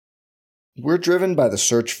We're driven by the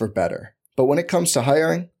search for better. But when it comes to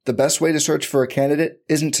hiring, the best way to search for a candidate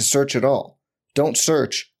isn't to search at all. Don't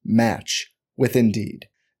search, match with Indeed.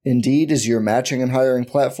 Indeed is your matching and hiring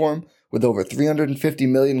platform with over 350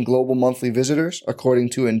 million global monthly visitors,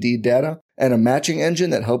 according to Indeed data, and a matching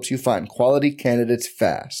engine that helps you find quality candidates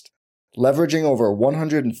fast. Leveraging over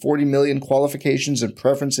 140 million qualifications and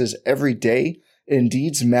preferences every day,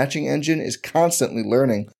 Indeed's matching engine is constantly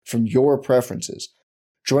learning from your preferences.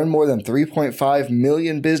 Join more than 3.5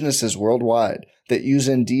 million businesses worldwide that use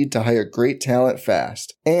Indeed to hire great talent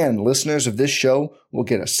fast. And listeners of this show will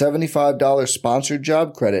get a $75 sponsored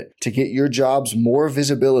job credit to get your jobs more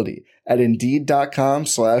visibility at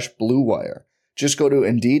Indeed.com/Blue Wire. Just go to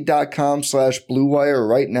Indeed.com/Blue Wire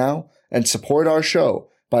right now and support our show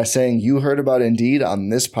by saying you heard about Indeed on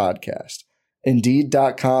this podcast.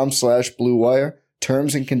 Indeed.com/Blue Wire.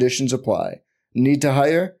 Terms and conditions apply. Need to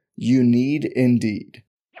hire? You need Indeed.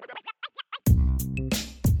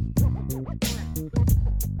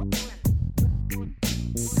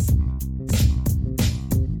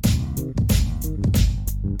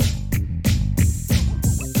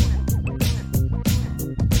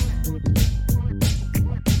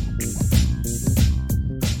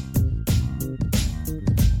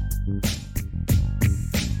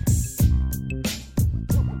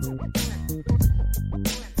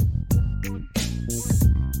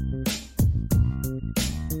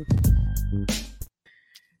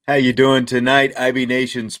 How you doing tonight? IB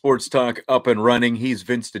Nation Sports Talk up and running. He's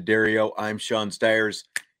Vince D'Addario. I'm Sean Stiers.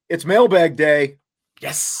 It's mailbag day.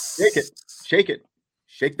 Yes. Shake it. Shake it.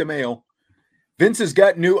 Shake the mail. Vince has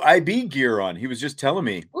got new IB gear on. He was just telling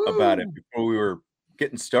me about it before we were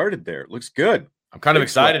getting started there. It looks good. I'm kind of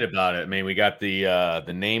excited about it. I mean, we got the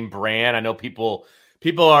name brand. I know people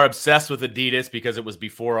are obsessed with Adidas because it was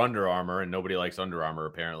before Under Armour, and nobody likes Under Armour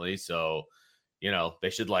apparently. So, you know, they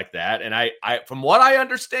should like that. And I from what I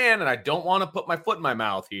understand, and I don't want to put my foot in my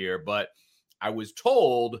mouth here, but I was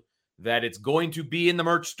told that it's going to be in the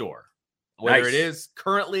merch store. Whether it is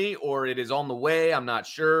currently or it is on the way, I'm not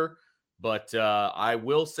sure. But I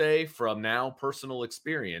will say from now, personal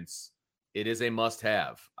experience, it is a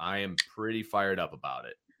must-have. I am pretty fired up about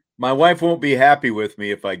it. My wife won't be happy with me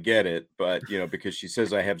if I get it, but, you know, because she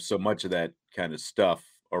says I have so much of that kind of stuff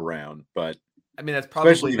around. But I mean, that's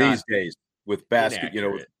probably especially these days. With basket, you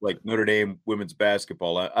know, like Notre Dame women's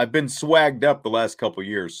basketball, I've been swagged up the last couple of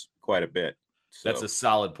years quite a bit. So. That's a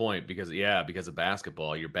solid point because of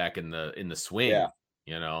basketball, you're back in the swing. Yeah.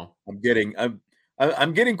 You know, I'm getting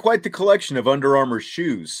quite the collection of Under Armour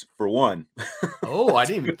shoes for one. Oh, I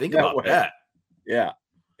didn't even think about that. Yeah,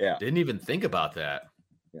 didn't even think about that.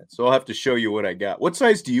 Yeah, so I'll have to show you what I got. What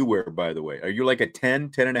size do you wear, by the way? Are you like a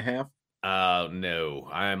 10 and a half? No,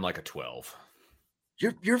 I'm like a 12.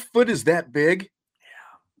 Your foot is that big?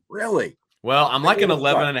 Yeah. Really? Well, I'm like an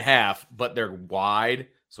 11 and a half, but they're wide.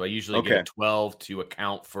 So I usually get a 12 to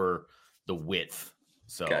account for the width.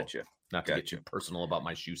 So gotcha. Not to get too personal about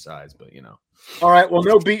my shoe size, but you know. All right. Well,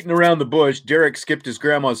 no beating around the bush. Derek skipped his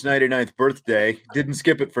grandma's 99th birthday. Didn't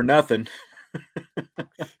skip it for nothing.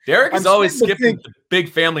 Derek is always skipping big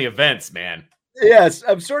family events, man. Yes.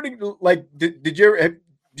 I'm starting to like, did you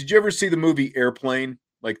ever see the movie Airplane?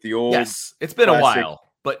 Like the old, yes, it's been a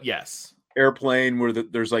while, but yes, Airplane where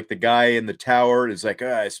there's like the guy in the tower is like,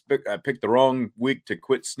 I picked the wrong week to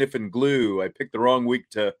quit sniffing glue. I picked the wrong week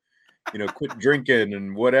to, you know, quit drinking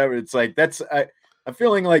and whatever. It's like I'm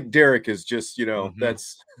feeling like Derek is just, you know,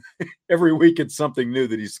 that's every week it's something new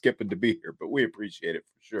that he's skipping to be here, but we appreciate it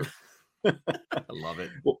for sure. I love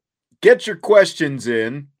it. Well, get your questions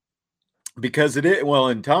in because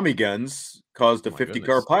and Tommy Guns caused a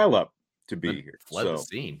 50-car pileup to be here. Fled the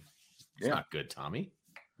scene. It's not good, Tommy.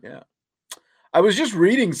 Yeah. I was just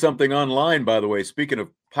reading something online, by the way, speaking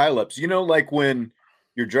of pileups, you know, like when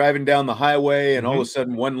you're driving down the highway and all of a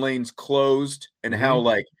sudden one lane's closed and how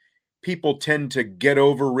like people tend to get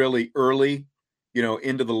over really early, you know,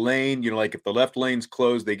 into the lane, you know, like if the left lane's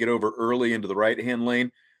closed, they get over early into the right-hand lane.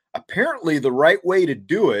 Apparently the right way to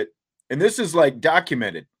do it, and this is like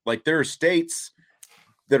documented, like there are states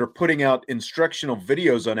that are putting out instructional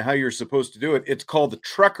videos on how you're supposed to do it. It's called the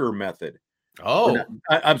trucker method. Oh,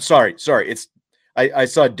 I'm sorry. It's I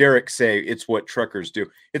saw Derek say it's what truckers do.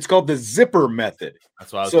 It's called the zipper method.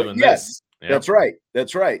 That's why I was doing this. Yep.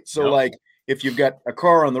 That's right. So like if you've got a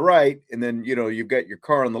car on the right and then, you know, you've got your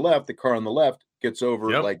car on the left, the car on the left gets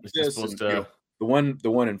over like this. And, you know, the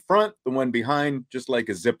one in front, the one behind, just like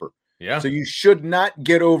a zipper. Yeah. So you should not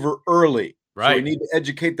get over early. Right. So we need to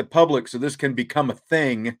educate the public so this can become a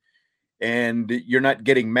thing and you're not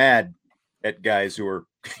getting mad at guys who are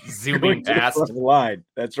zooming past the line.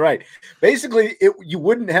 That's right. Basically, you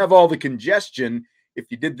wouldn't have all the congestion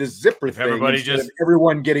if you did this zipper if thing. Everybody just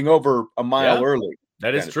everyone getting over a mile early.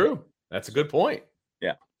 That is true. That's a good point.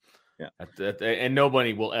 Yeah. And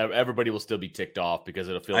everybody will still be ticked off because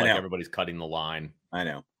it'll feel like everybody's cutting the line. I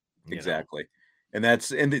know. Exactly. And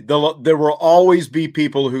there will always be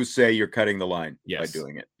people who say you're cutting the line by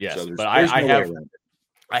doing it. Yes. So but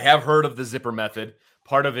I have heard of the zipper method.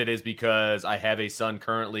 Part of it is because I have a son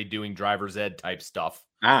currently doing driver's ed type stuff.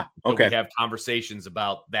 Okay. So we have conversations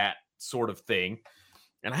about that sort of thing.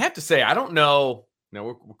 And I have to say, I don't know. Now,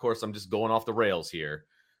 of course, I'm just going off the rails here.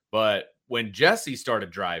 But when Jesse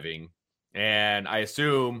started driving, and I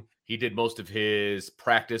assume he did most of his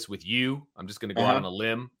practice with you, I'm just going to go out on a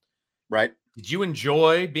limb. Right. Did you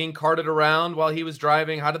enjoy being carted around while he was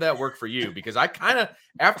driving? How did that work for you? Because I kind of,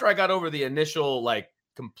 after I got over the initial,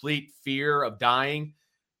 complete fear of dying,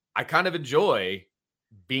 I kind of enjoy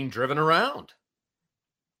being driven around.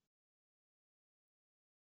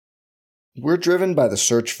 We're driven by the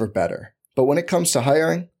search for better. But when it comes to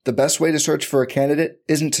hiring, the best way to search for a candidate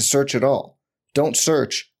isn't to search at all. Don't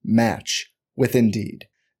search, match with Indeed.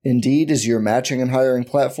 Indeed is your matching and hiring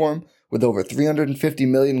platform with over 350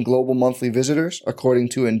 million global monthly visitors, according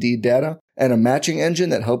to Indeed data, and a matching engine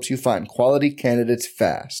that helps you find quality candidates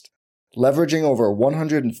fast. Leveraging over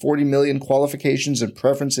 140 million qualifications and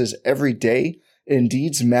preferences every day,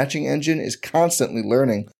 Indeed's matching engine is constantly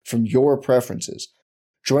learning from your preferences.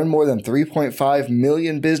 Join more than 3.5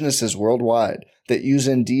 million businesses worldwide that use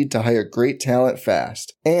Indeed to hire great talent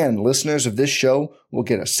fast. And listeners of this show will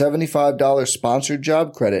get a $75 sponsored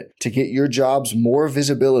job credit to get your jobs more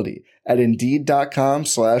visibility at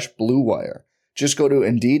Indeed.com/Blue Wire. Just go to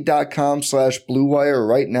Indeed.com/Blue Wire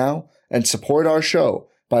right now and support our show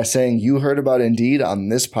by saying you heard about Indeed on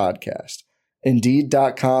this podcast.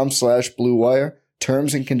 Indeed.com/Blue Wire.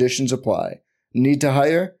 Terms and conditions apply. Need to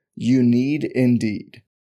hire? You need Indeed.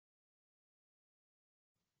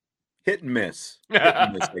 Hit and miss.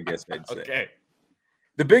 I guess I'd say. Okay.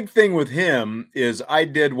 The big thing with him is I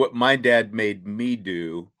did what my dad made me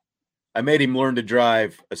do. I made him learn to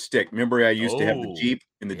drive a stick. Remember, I used to have the Jeep,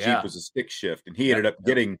 and the Jeep was a stick shift, and he ended up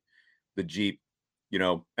getting the Jeep,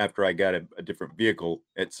 after I got a different vehicle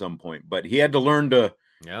at some point. But he had to learn to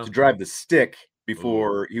drive the stick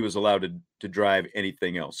before he was allowed to drive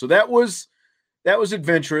anything else. So that was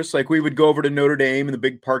adventurous. Like, we would go over to Notre Dame in the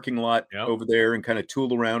big parking lot over there and kind of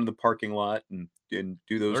tool around in the parking lot and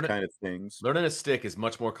do those kind of things. Learning a stick is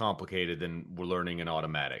much more complicated than we're learning an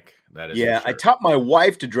automatic. That is, sure. I taught my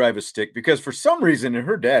wife to drive a stick because for some reason, and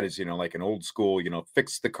her dad is, like an old school,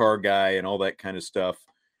 fix the car guy and all that kind of stuff.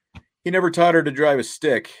 He never taught her to drive a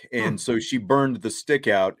stick. And so she burned the stick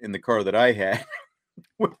out in the car that I had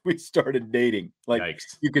when we started dating. Like,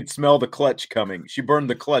 yikes. You could smell the clutch coming. She burned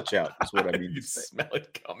the clutch out. That's what I mean. You smell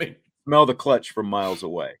it coming. Smell the clutch from miles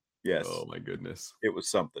away. Yes. Oh my goodness. It was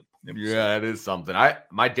something. It is something.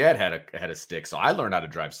 My dad had a stick, so I learned how to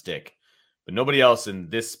drive stick, but nobody else in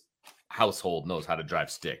this household knows how to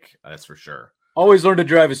drive stick. That's for sure. Always learn to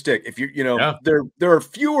drive a stick. If there are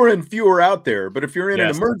fewer and fewer out there, but if you're in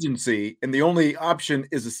an emergency and the only option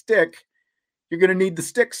is a stick, you're going to need the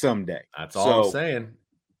stick someday. That's all I'm saying.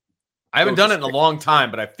 I haven't done it in a long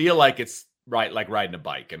time, but I feel like it's like riding a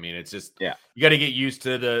bike. I mean, it's just, you got to get used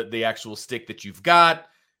to the actual stick that you've got.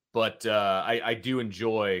 But I do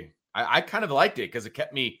enjoy, I kind of liked it because it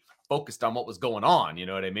kept me focused on what was going on. You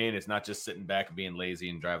know what I mean? It's not just sitting back and being lazy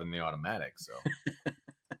and driving the automatic. So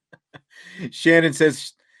Shannon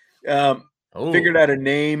says, figured out a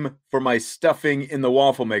name for my stuffing in the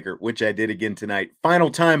waffle maker, which I did again tonight.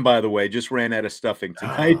 Final time, by the way, just ran out of stuffing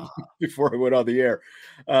tonight before I went on the air.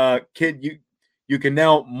 Kid, you can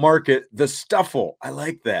now market the Stuffle. I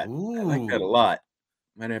like that. Ooh. I like that a lot.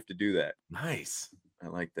 Might have to do that. Nice. I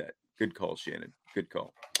like that. Good call, Shannon. Good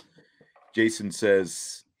call. Jason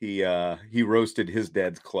says he roasted his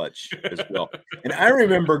dad's clutch as well. And I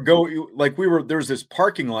remember there's this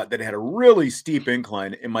parking lot that had a really steep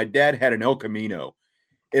incline, and my dad had an El Camino,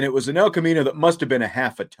 and it was an El Camino that must have been a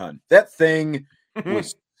half a ton. That thing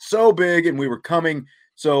was so big, and we were coming.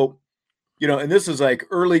 So, and this is like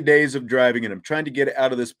early days of driving, and I'm trying to get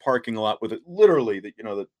out of this parking lot with it. Literally, the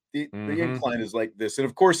incline is like this. And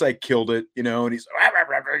of course I killed it, and he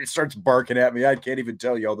starts barking at me. I can't even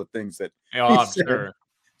tell you all the things that I'm sure.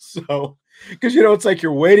 So, because, it's like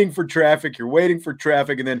you're waiting for traffic,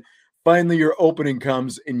 and then finally your opening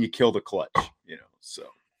comes and you kill the clutch, so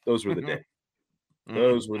those were the days.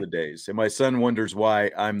 Those were the days. And my son wonders why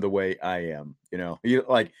I'm the way I am,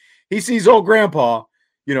 he sees old grandpa,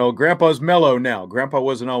 grandpa's mellow now. Grandpa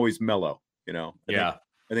wasn't always mellow, I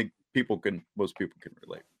think most people can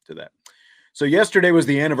relate to that. So yesterday was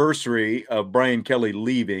the anniversary of Brian Kelly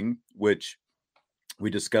leaving, which we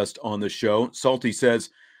discussed on the show. Salty says,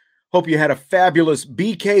 hope you had a fabulous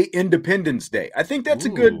BK Independence Day. I think that's a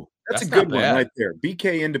good one right there.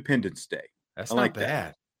 BK Independence Day. That's not bad.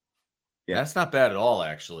 That. Yeah. That's not bad at all,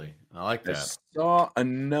 actually. I like that. I saw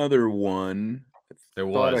another one.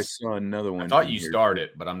 I saw another one. I thought you started,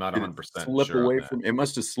 but I'm not 100% sure. It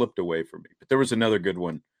must have slipped away from me. But there was another good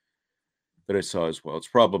one that I saw as well. It's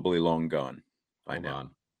probably long gone by now.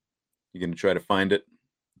 You going to try to find it?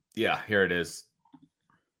 Yeah, here it is.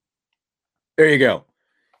 There you go.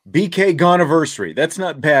 BK Goniversary. That's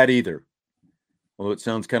not bad either. Although it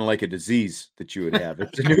sounds kind of like a disease that you would have.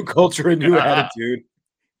 It's a new culture, a new attitude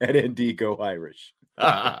at ND Go Irish.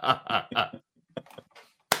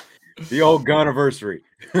 The old Goniversary.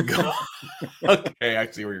 Okay, I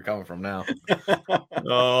see where you're coming from now.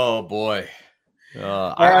 Oh boy.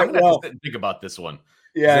 I'm gonna think about this one.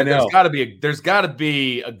 Yeah, I know. There's gotta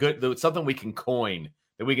be a good something we can coin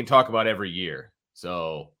that we can talk about every year.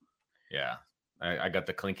 So yeah. I got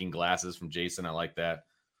the clinking glasses from Jason. I like that.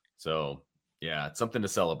 So yeah, it's something to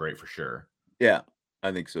celebrate for sure. Yeah,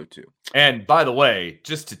 I think so too. And by the way,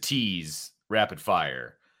 just to tease rapid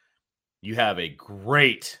fire, you have a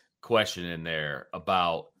great question in there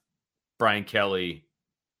about Brian Kelly,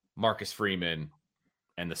 Marcus Freeman,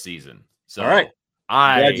 and the season. So all right.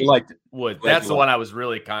 Glad you liked it. That's the one I was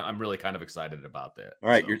I'm really kind of excited about that. All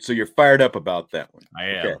right. So you're fired up about that one. I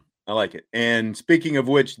am. Okay. I like it. And speaking of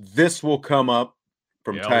which, this will come up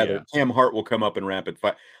from Tyler. Yeah. Cam Hart will come up in rapid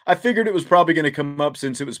fire. I figured it was probably going to come up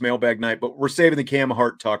since it was mailbag night, but we're saving the Cam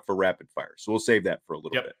Hart talk for rapid fire. So we'll save that for a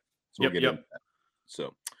little bit. So we'll get into that.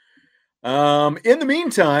 So in the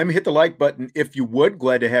meantime, hit the like button if you would.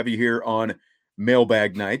 Glad to have you here on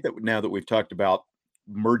mailbag night. Now that we've talked about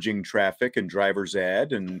merging traffic and driver's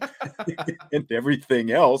ad and, and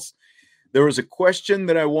everything else. There was a question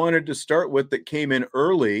that I wanted to start with that came in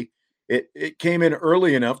early. It came in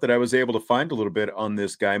early enough that I was able to find a little bit on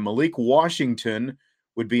this guy. Malik Washington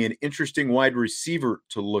would be an interesting wide receiver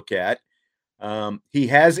to look at. He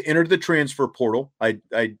has entered the transfer portal. I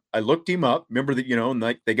looked him up. Remember that,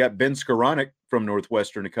 and they got Ben Skoranek from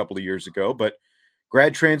Northwestern a couple of years ago, but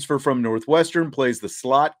grad transfer from Northwestern, plays the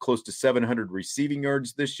slot, close to 700 receiving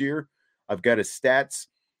yards this year. I've got his stats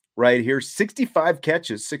right here. 65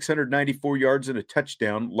 catches, 694 yards and a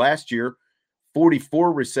touchdown. Last year,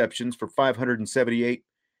 44 receptions for 578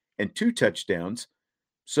 and 2 touchdowns.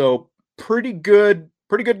 So pretty good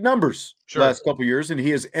numbers last couple of years. And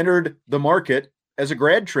he has entered the market as a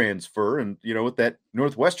grad transfer. And, with that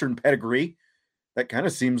Northwestern pedigree, that kind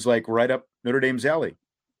of seems like right up Notre Dame's alley.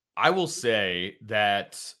 I will say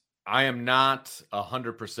that I am not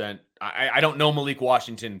 100%. I don't know Malik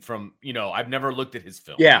Washington from, I've never looked at his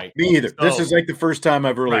film. Yeah, right? me either. So, this is like the first time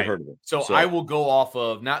I've really heard of him. So I will go off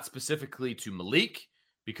of not specifically to Malik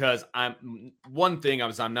because I'm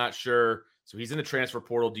not sure. So he's in the transfer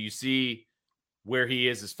portal. Do you see where he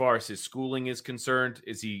is as far as his schooling is concerned?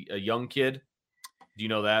 Is he a young kid? Do you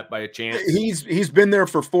know that by a chance? He's been there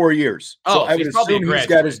for 4 years. So I would assume he's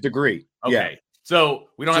got his degree. Okay. Yeah. So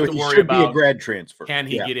we don't have to worry about be a grad transfer. Can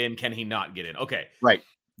he get in? Can he not get in? Okay. Right.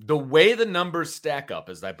 The way the numbers stack up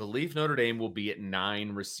is I believe Notre Dame will be at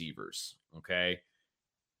 9 receivers. Okay.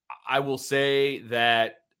 I will say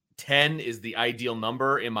that 10 is the ideal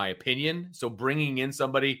number in my opinion. So bringing in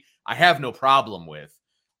somebody I have no problem with.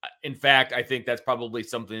 In fact, I think that's probably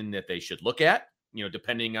something that they should look at,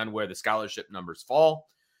 depending on where the scholarship numbers fall.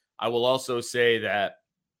 I will also say that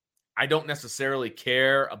I don't necessarily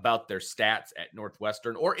care about their stats at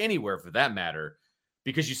Northwestern or anywhere for that matter,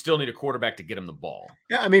 because you still need a quarterback to get him the ball.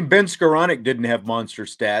 Yeah, I mean, Ben Skoranek didn't have monster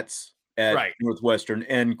stats at Northwestern.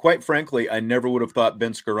 And quite frankly, I never would have thought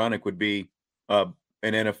Ben Skoranek would be an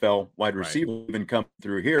NFL wide receiver, even come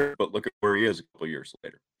through here. But look at where he is a couple of years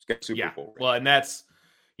later. He's got Super Bowl. Well, and that's,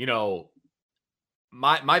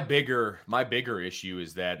 my bigger issue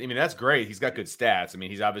is that, that's great. He's got good stats.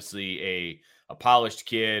 He's obviously a polished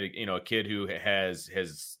kid, a kid who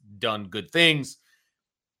has done good things,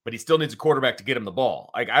 but he still needs a quarterback to get him the ball.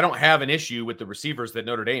 Like, I don't have an issue with the receivers that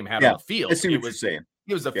Notre Dame had on the field. I see what you're saying.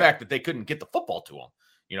 It was the fact that they couldn't get the football to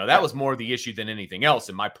him. That was more the issue than anything else,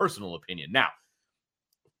 in my personal opinion. Now,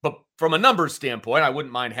 but from a numbers standpoint, I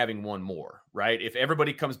wouldn't mind having one more, right? If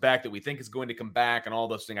everybody comes back that we think is going to come back and all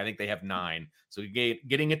those things, I think they have 9. So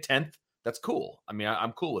getting a 10th, that's cool.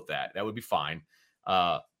 I'm cool with that. That would be fine.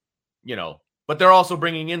 But they're also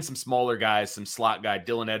bringing in some smaller guys, some slot guy,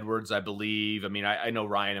 Dylan Edwards, I believe. I know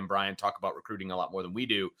Ryan and Brian talk about recruiting a lot more than we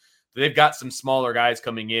do. They've got some smaller guys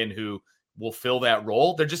coming in who will fill that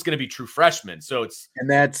role. They're just going to be true freshmen. So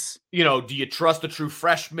that's, do you trust the true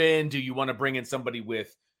freshman? Do you want to bring in somebody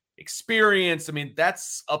with experience? I mean,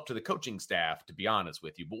 that's up to the coaching staff, to be honest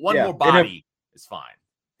with you. But one more body is fine.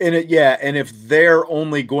 And if they're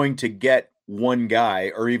only going to get one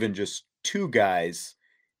guy or even just two guys,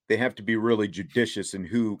 they have to be really judicious in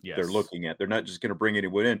who they're looking at. They're not just going to bring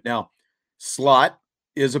anyone in. Now, slot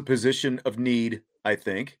is a position of need, I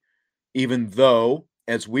think, even though,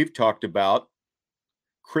 as we've talked about,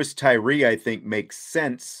 Chris Tyree, I think, makes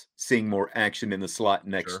sense seeing more action in the slot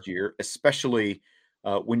next year, especially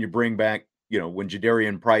when you bring back, when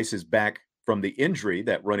Jadarian Price is back from the injury,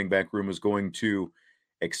 that running back room is going to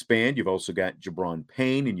expand. You've also got Jabron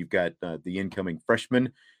Payne, and you've got the incoming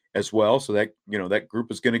freshman as well. So that, that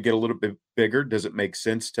group is going to get a little bit bigger. Does it make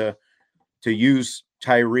sense to use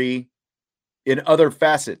Tyree in other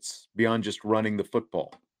facets beyond just running the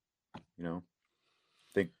football?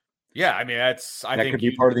 Yeah, I mean, I think could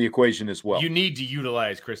be part of the equation as well. You need to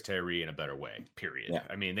utilize Chris Tyree in a better way, period. Yeah.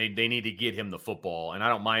 I mean, they need to get him the football, and I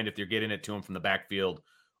don't mind if you're getting it to him from the backfield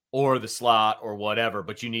or the slot or whatever,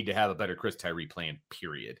 but you need to have a better Chris Tyree plan,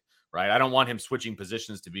 period, right? I don't want him switching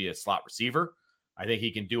positions to be a slot receiver. I think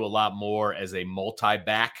he can do a lot more as a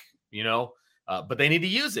multi-back, but they need to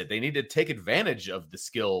use it. They need to take advantage of the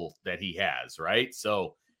skill that he has, right?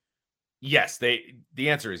 So, yes, the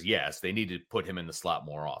answer is yes. They need to put him in the slot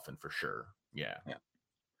more often for sure. Yeah.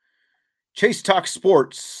 Chase Talk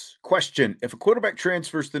Sports question. If a quarterback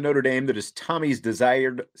transfers to Notre Dame that is Tommy's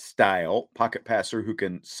desired style, pocket passer who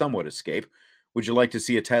can somewhat escape, would you like to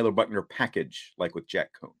see a Tyler Buchner package like with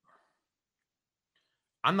Jack Coan?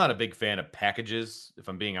 I'm not a big fan of packages, if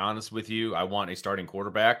I'm being honest with you. I want a starting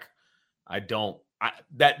quarterback.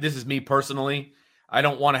 This is me personally. I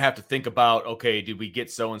don't want to have to think about, okay, did we get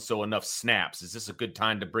so-and-so enough snaps? Is this a good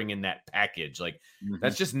time to bring in that package? Like,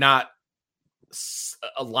 that's just not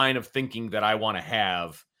a line of thinking that I want to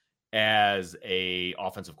have as a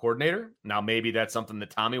offensive coordinator. Now, maybe that's something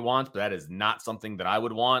that Tommy wants, but that is not something that I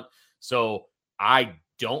would want. So I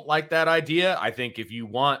don't like that idea. I think if you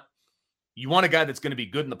want a guy that's going to be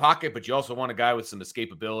good in the pocket, but you also want a guy with some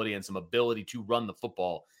escapability and some ability to run the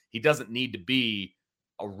football. He doesn't need to be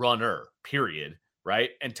a runner, period.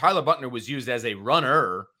 Right. And Tyler Buchner was used as a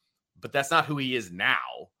runner, but that's not who he is now.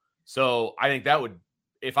 So I think that would,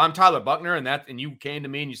 if I'm Tyler Buchner and you came to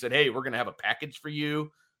me and you said, hey, we're going to have a package for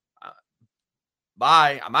you.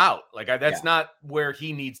 Bye. I'm out. Like that's not where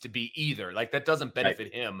he needs to be either. Like that doesn't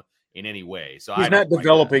benefit him in any way. So he's not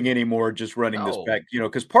developing anymore, just running this back,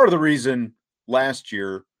 because part of the reason last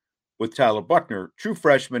year with Tyler Buchner, true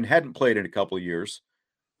freshman, hadn't played in a couple of years.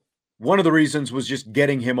 One of the reasons was just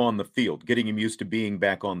getting him on the field, getting him used to being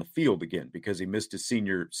back on the field again, because he missed his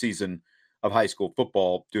senior season of high school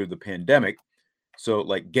football due to the pandemic. So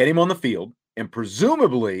get him on the field, and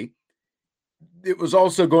presumably it was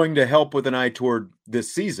also going to help with an eye toward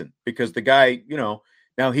this season, because the guy,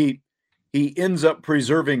 now he ends up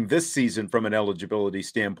preserving this season from an eligibility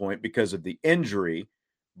standpoint because of the injury,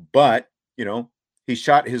 but he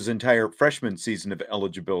shot his entire freshman season of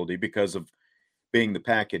eligibility because of being the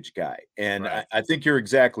package guy. And right. I think you're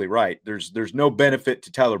exactly right. There's no benefit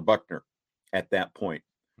to Tyler Buchner at that point.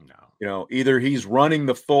 No. Either he's running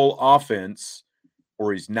the full offense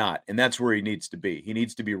or he's not. And that's where he needs to be. He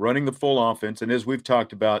needs to be running the full offense. And as we've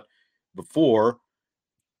talked about before,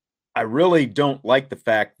 I really don't like the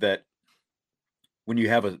fact that when you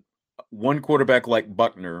have one quarterback like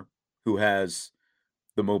Buchner who has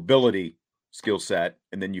the mobility skill set,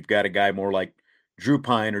 and then you've got a guy more like Drew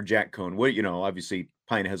Pine or Jack Coan. Obviously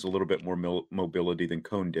Pine has a little bit more mobility than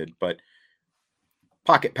Coan did, but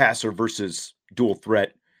pocket passer versus dual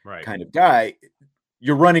threat kind of guy,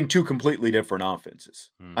 you're running two completely different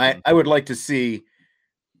offenses. Mm-hmm. I would like to see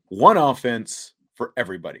one offense for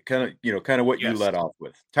everybody, kind of what you let off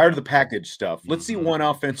with. Tired of the package stuff. Let's see one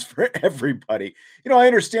offense for everybody. I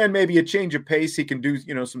understand maybe a change of pace. He can do,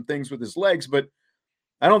 some things with his legs, but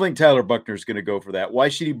I don't think Tyler Buchner is going to go for that. Why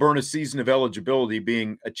should he burn a season of eligibility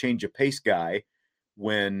being a change of pace guy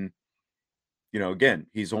when, again,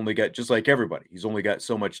 he's only got, just like everybody, he's only got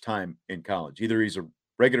so much time in college. Either he's a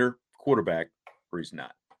regular quarterback or he's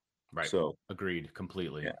not. Right. So agreed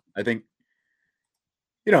completely. Yeah. I think,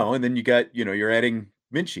 and then you got, you're adding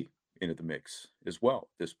Minchie into the mix as well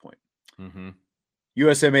at this point. Mm-hmm.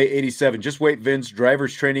 USMA 87. Just wait, Vince.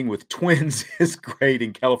 Driver's training with twins is great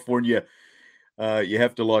in California. You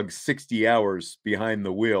have to log 60 hours behind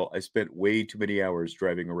the wheel. I spent way too many hours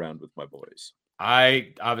driving around with my boys.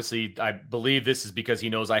 I believe this is because he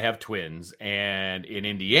knows I have twins. And in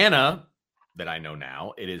Indiana, that I know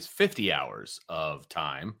now, it is 50 hours of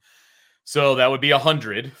time. So that would be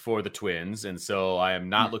 100 for the Twins. And so I am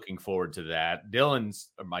not looking forward to that. Dylan's,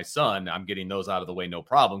 my son, I'm getting those out of the way, no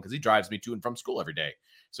problem, because he drives me to and from school every day.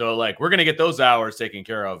 So like, we're going to get those hours taken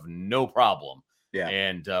care of, no problem. Yeah.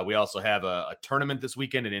 And we also have a tournament this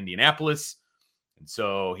weekend in Indianapolis. And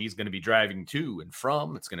so he's going to be driving to and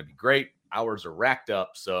from. It's going to be great. Hours are racked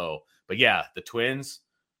up. So, but yeah, the Twins,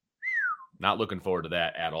 not looking forward to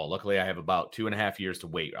that at all. Luckily, I have about 2.5 years to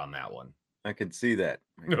wait on that one. I can see that.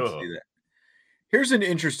 Here's an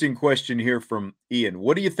interesting question here from Ian.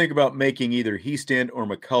 What do you think about making either Hiestand or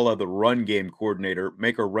McCullough the run game coordinator,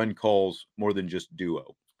 make our run calls more than just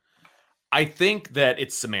duo? I think that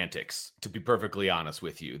it's semantics, to be perfectly honest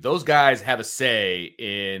with you. Those guys have a say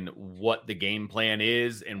in what the game plan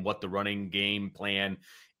is and what the running game plan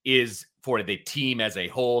is for the team as a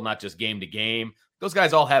whole, not just game to game. Those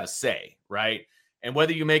guys all have a say, right? And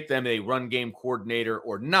whether you make them a run game coordinator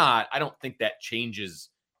or not, I don't think that changes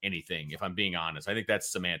anything, if I'm being honest. I think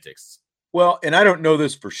that's semantics. Well, and I don't know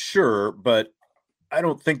this for sure, but I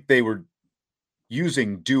don't think they were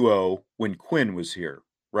using duo when Quinn was here,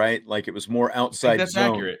 right? Like it was more outside that's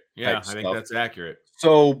zone. Accurate. Yeah, I think that's accurate.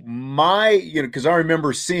 So because I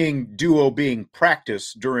remember seeing duo being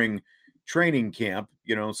practiced during training camp,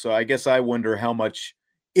 so I guess I wonder how much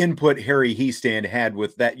input Harry Hiestand had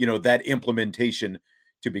with that, that implementation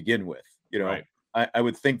to begin with. Right. I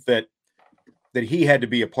would think that he had to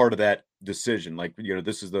be a part of that decision. Like,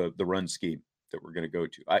 this is the run scheme that we're going to go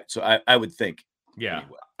to. I would think. Yeah.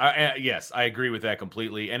 Anyway. Yes, I agree with that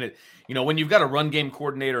completely. And when you've got a run game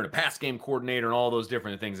coordinator and a pass game coordinator and all those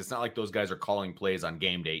different things, it's not like those guys are calling plays on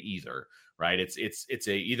game day either, right? It's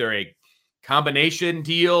either a combination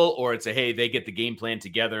deal or it's hey, they get the game plan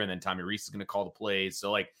together and then Tommy Rees is going to call the plays.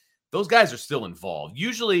 So like those guys are still involved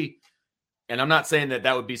usually. And I'm not saying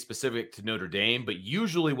that would be specific to Notre Dame, but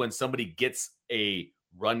usually when somebody gets a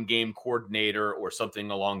run game coordinator or something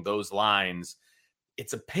along those lines,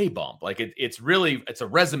 it's a pay bump. Like it's a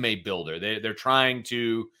resume builder. They're trying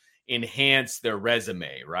to enhance their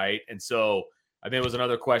resume, right? And so I think there was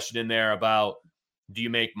another question in there about, do you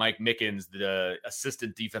make Mike Mickens the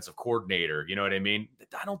assistant defensive coordinator? You know what I mean?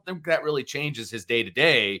 I don't think that really changes his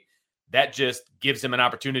day-to-day. That just gives him an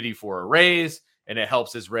opportunity for a raise, and it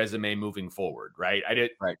helps his resume moving forward, right?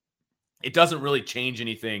 Right. It doesn't really change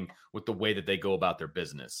anything with the way that they go about their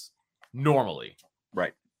business normally.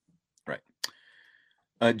 Right.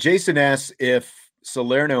 Jason asks if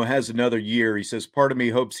Salerno has another year. He says, part of me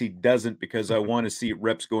hopes he doesn't because I want to see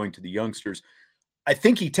reps going to the youngsters. I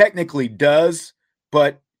think he technically does,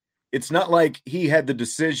 but it's not like he had the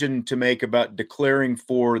decision to make about declaring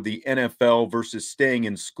for the NFL versus staying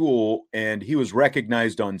in school, and he was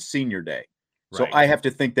recognized on senior day. So I have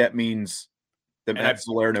to think that means that Matt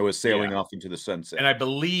Salerno is sailing off into the sunset. And I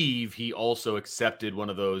believe he also accepted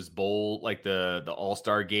one of those bowl, like the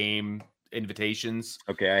All-Star game invitations.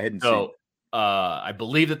 Okay, I hadn't seen it. I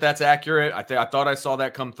believe that's accurate. I thought I saw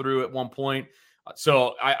that come through at one point.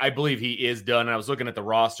 So I believe he is done. And I was looking at the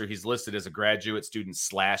roster. He's listed as a graduate student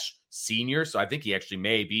 / senior. So I think he actually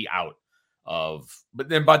may be out of, but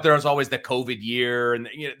there's always the COVID year. And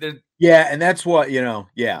and that's what,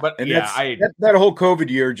 But and that whole COVID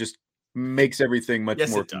year just makes everything much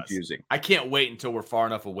more confusing. I can't wait until we're far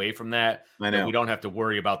enough away from that. I know. We don't have to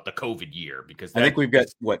worry about the COVID year because I think we've got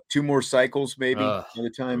 2 more cycles maybe by the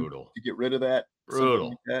time to get rid of that.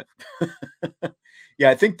 Brutal. Like that. Yeah,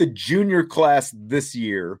 I think the junior class this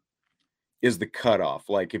year is the cutoff.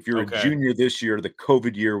 Like if you're a junior this year, the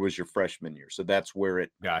COVID year was your freshman year. So that's where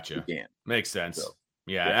it began. Makes sense. So,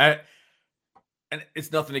 and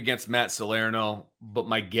it's nothing against Matt Salerno, but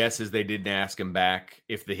my guess is they didn't ask him back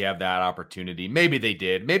if they have that opportunity. Maybe they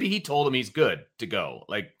did. Maybe he told him he's good to go.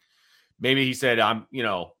 Like maybe he said, I'm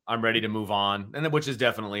ready to move on. And which is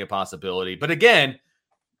definitely a possibility. But again,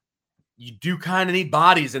 you do kind of need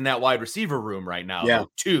bodies in that wide receiver room right now,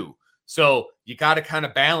 though, too. So you got to kind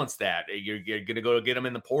of balance that. You're going to go get him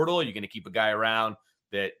in the portal. You're going to keep a guy around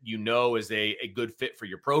that is a good fit for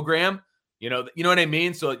your program. You know what I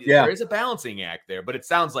mean? So there is a balancing act there, but it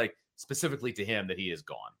sounds like specifically to him that he is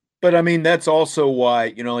gone. But I mean, that's also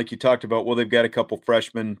why, like you talked about, they've got a couple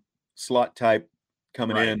freshmen slot type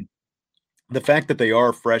coming in. The fact that they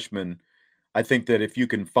are freshmen, I think that if you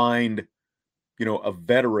can find, a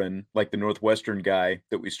veteran like the Northwestern guy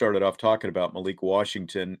that we started off talking about, Malik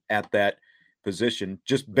Washington, at that position,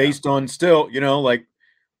 just based on still, like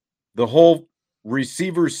the whole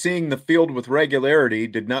receivers seeing the field with regularity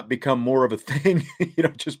did not become more of a thing,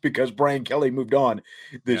 just because Brian Kelly moved on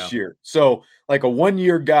this year. So like a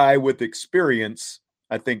 1-year guy with experience,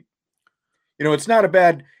 I think, it's not a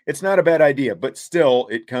bad idea, but still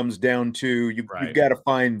it comes down to you've got to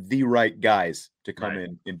find the right guys to come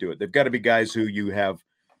in and do it. They've got to be guys who you have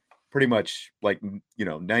pretty much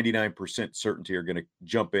 99% certainty are going to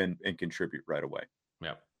jump in and contribute right away.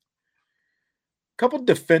 Yeah. Couple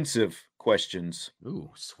defensive questions.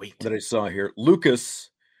 Ooh, sweet. That I saw here.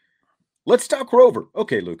 Lucas, let's talk Rover.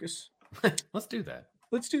 Okay, Lucas. Let's do that.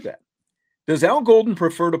 Let's do that. Does Al Golden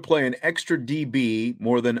prefer to play an extra DB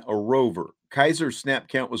more than a Rover? Kaiser's snap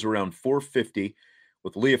count was around 450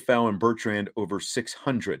 with Leofau and Bertrand over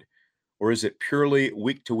 600. Or is it purely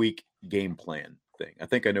week-to-week game plan thing? I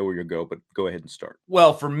think I know where you'll go, but go ahead and start.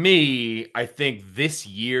 Well, for me, I think this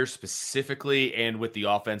year specifically, and with the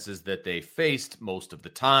offenses that they faced most of the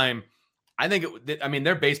time, I think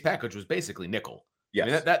their base package was basically nickel. Yes.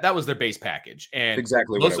 I mean, that was their base package. And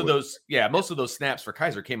exactly most of those snaps for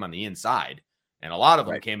Kaiser came on the inside, and a lot of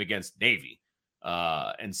them came against Navy.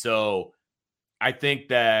 And so I think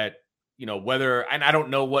that, and I don't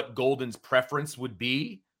know what Golden's preference would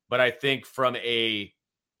be, but I think from a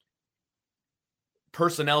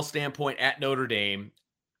personnel standpoint at Notre Dame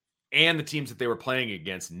and the teams that they were playing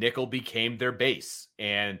against, nickel became their base.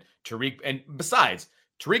 And besides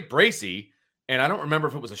Tariq Bracy, and I don't remember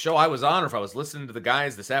if it was a show I was on or if I was listening to the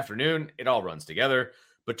guys this afternoon, it all runs together.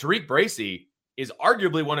 But Tariq Bracy is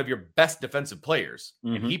arguably one of your best defensive players,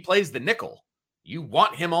 and he plays the nickel. You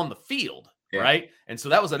want him on the field, right? And so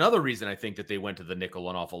that was another reason I think that they went to the nickel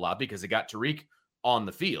an awful lot, because it got Tariq on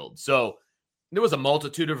the field. So there was a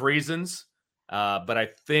multitude of reasons, but I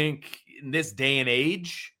think in this day and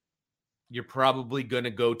age, you're probably going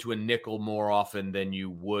to go to a nickel more often than you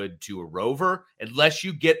would to a Rover, unless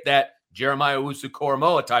you get that Jeremiah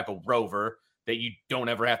Owusu-Koramoah type of Rover that you don't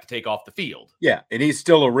ever have to take off the field. Yeah, and he's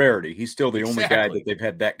still a rarity. He's still the only guy that they've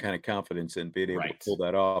had that kind of confidence in being able to pull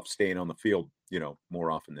that off, staying on the field,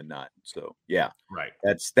 more often than not. So, yeah. Right.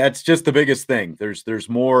 That's just the biggest thing. There's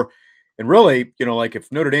more. And really, like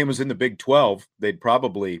if Notre Dame was in the Big 12, they'd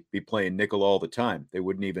probably be playing nickel all the time. They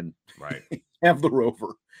wouldn't even have the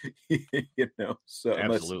Rover, So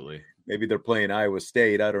absolutely. Maybe they're playing Iowa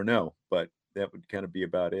State. I don't know, but that would kind of be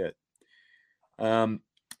about it.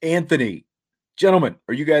 Anthony, gentlemen,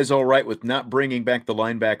 are you guys all right with not bringing back the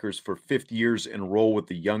linebackers for 5th years and roll with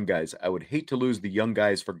the young guys? I would hate to lose the young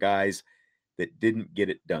guys for guys that didn't get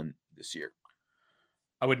it done this year.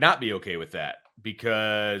 I would not be okay with that,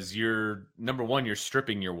 because you're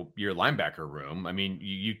stripping your linebacker room. I mean,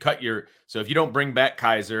 you cut so if you don't bring back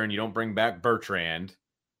Kaiser and you don't bring back Bertrand,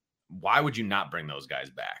 why would you not bring those guys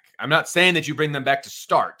back? I'm not saying that you bring them back to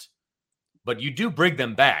start, but you do bring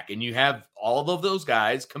them back, and you have all of those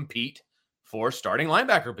guys compete for starting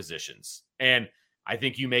linebacker positions. And I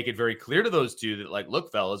think you make it very clear to those two that,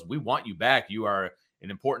 look, fellas, we want you back. You are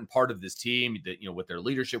an important part of this team that, with their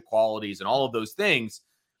leadership qualities and all of those things.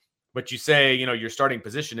 But you say, your starting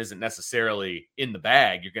position isn't necessarily in the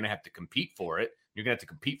bag. You're going to have to compete for it. You're going to have to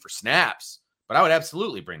compete for snaps. But I would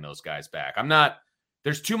absolutely bring those guys back.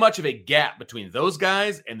 There's too much of a gap between those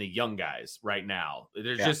guys and the young guys right now.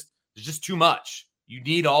 There's just too much. You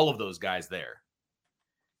need all of those guys there.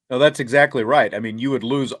 No, that's exactly right. I mean, you would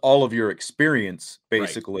lose all of your experience,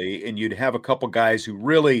 basically, and you'd have a couple guys who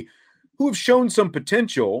have shown some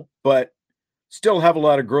potential, but still have a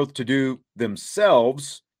lot of growth to do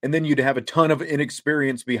themselves. And then you'd have a ton of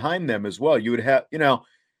inexperience behind them as well. You would have,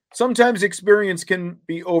 sometimes experience can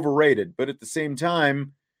be overrated, but at the same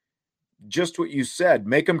time, just what you said,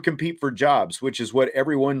 make them compete for jobs, which is what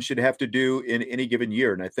everyone should have to do in any given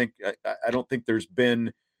year. And I don't think there's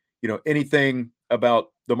been, anything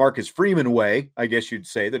about the Marcus Freeman way, I guess you'd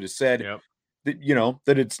say, that has said that,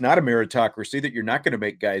 that it's not a meritocracy, that you're not going to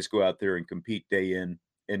make guys go out there and compete day in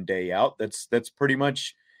and day out. That's pretty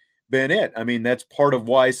much been it. I mean, that's part of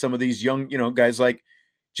why some of these young, guys like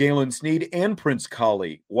Jalen Sneed and Prince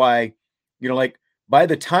Colley, why, by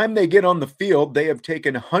the time they get on the field, they have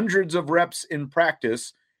taken hundreds of reps in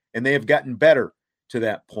practice and they have gotten better to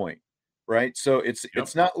that point, right? So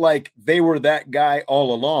it's not like they were that guy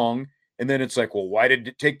all along, and then it's like, well, why did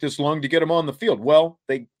it take this long to get them on the field? Well,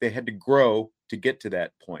 they had to grow to get to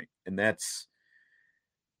that point, and that's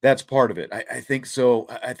part of it. I think so.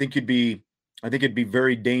 I think it'd be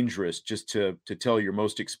very dangerous just to tell your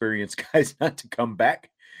most experienced guys not to come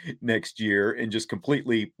back next year and just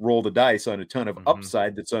completely roll the dice on a ton of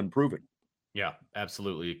upside that's unproven. Yeah,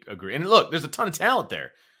 absolutely agree. And look, there's a ton of talent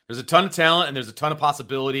there. There's a ton of talent and there's a ton of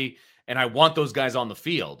possibility. And I want those guys on the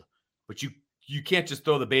field, but you can't just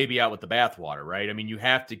throw the baby out with the bathwater, right? I mean, you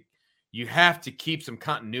have to keep some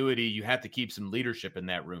continuity. You have to keep some leadership in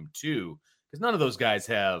that room too, because none of those guys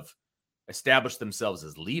have established themselves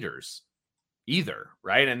as leaders. either,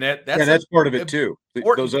 right? And that's that's part of it too.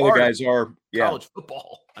 Those other guys are college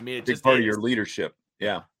football. I mean, it's big just part of your leadership.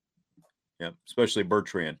 Yeah. Especially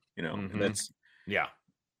Bertrand, and that's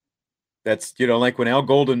like when Al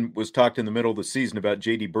Golden was talked in the middle of the season about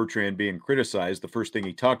JD Bertrand being criticized, the first thing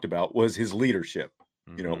he talked about was his leadership.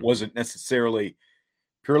 It wasn't necessarily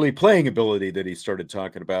purely playing ability that he started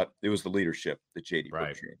talking about. It was the leadership that JD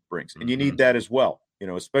Bertrand brings. And you need that as well,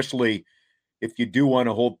 especially if you do want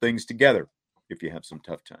to hold things together, if you have some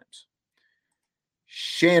tough times.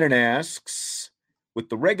 Shannon asks, with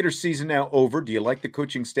the regular season now over, do you like the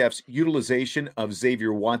coaching staff's utilization of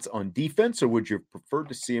Xavier Watts on defense, or would you prefer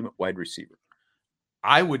to see him at wide receiver?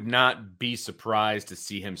 I would not be surprised to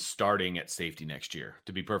see him starting at safety next year,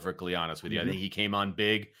 to be perfectly honest with you. I think he came on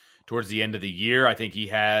big towards the end of the year. I think he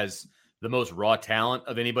has the most raw talent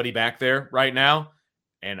of anybody back there right now.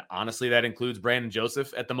 And honestly, that includes Brandon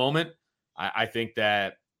Joseph at the moment. I think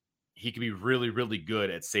that he could be really, really good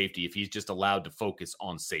at safety if he's just allowed to focus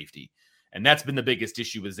on safety. And that's been the biggest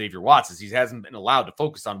issue with Xavier Watts is he hasn't been allowed to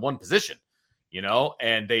focus on one position,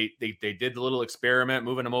 and they did the little experiment,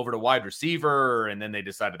 moving him over to wide receiver. And then they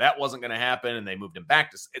decided that wasn't going to happen. And they moved him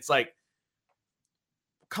back to, it's like,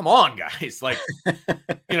 come on, guys. Like,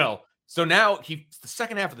 so now the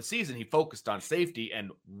second half of the season, he focused on safety,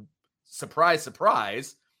 and surprise,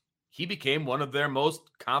 surprise, he became one of their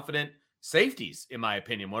most confident safeties, in my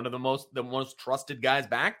opinion, one of the most trusted guys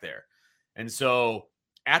back there. And so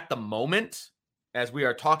at the moment, as we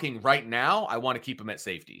are talking right now, I want to keep him at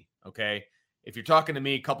safety. Okay. If you're talking to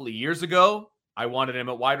me a couple of years ago, I wanted him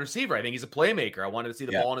at wide receiver. I think he's a playmaker. I wanted to see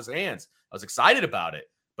the ball in his hands. I was excited about it.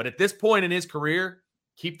 But at this point in his career,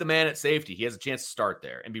 keep the man at safety. He has a chance to start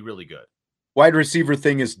there and be really good. Wide receiver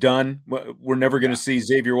thing is done. We're never going to see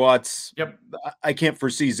Xavier Watts. Yep. I can't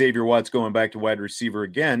foresee Xavier Watts going back to wide receiver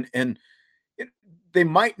again. And they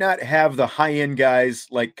might not have the high-end guys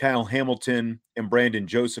like Kyle Hamilton and Brandon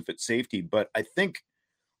Joseph at safety, but I think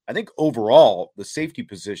overall the safety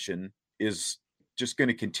position is just going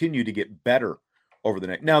to continue to get better over the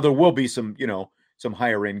next. Now there will be some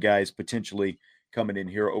higher-end guys potentially coming in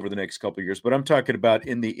here over the next couple of years, but I'm talking about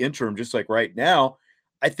in the interim, just like right now,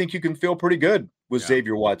 I think you can feel pretty good with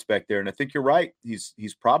Xavier Watts back there, and I think you're right.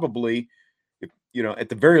 He's probably, at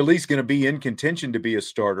the very least going to be in contention to be a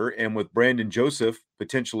starter. And with Brandon Joseph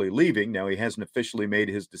potentially leaving, now he hasn't officially made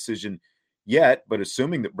his decision yet, but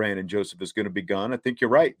assuming that Brandon Joseph is going to be gone, I think you're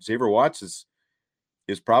right. Xavier Watts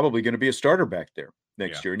is probably going to be a starter back there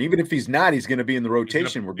next year. And even if he's not, he's going to be in the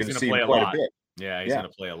rotation. We're going to see him quite a bit. Yeah, he's going to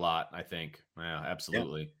play a lot, I think. Yeah,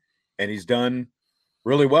 absolutely. Yeah. And he's done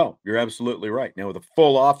really well. You're absolutely right. Now with a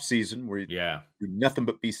full off season where you do nothing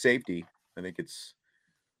but be safety, I think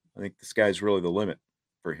the sky's really the limit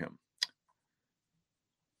for him.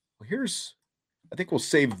 Well, I think we'll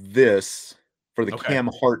save this for the Cam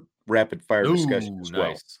Hart rapid fire discussion as well.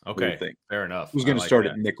 Nice. Okay, fair enough. Who's going to start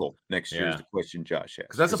at nickel next year is the question Josh asked.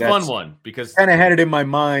 Because that's a fun one. Because kind of had it in my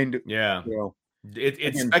mind. Yeah.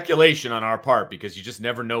 It's speculation on our part because you just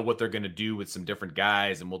never know what they're going to do with some different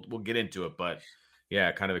guys, and we'll get into it. But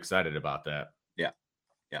yeah, kind of excited about that.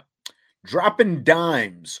 Dropping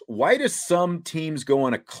dimes. Why do some teams go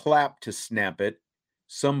on a clap to snap it?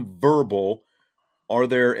 Some verbal. Are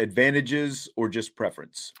there advantages or just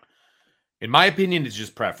preference? In my opinion, it's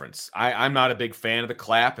just preference. I'm not a big fan of the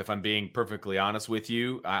clap, if I'm being perfectly honest with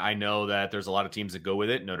you. I know that there's a lot of teams that go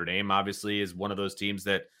with it. Notre Dame obviously is one of those teams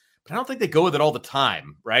that, but I don't think they go with it all the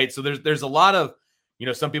time, right? So there's a lot of,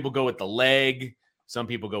 some people go with the leg, some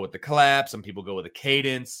people go with the clap, some people go with the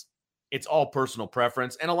cadence. It's all personal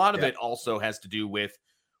preference. And a lot of it also has to do with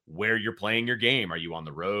where you're playing your game. Are you on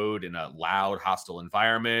the road in a loud, hostile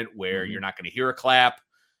environment where you're not going to hear a clap?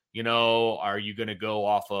 Are you going to go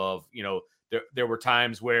off of, there were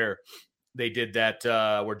times where they did that,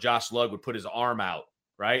 where Josh Lugg would put his arm out,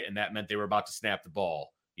 right? And that meant they were about to snap the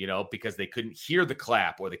ball, because they couldn't hear the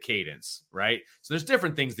clap or the cadence, right? So there's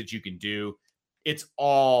different things that you can do. It's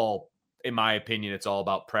all, in my opinion, it's all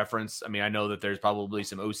about preference. I mean, I know that there's probably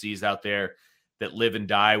some OCs out there that live and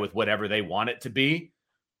die with whatever they want it to be.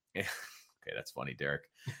 Okay, that's funny, Derek.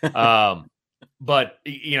 But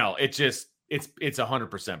it's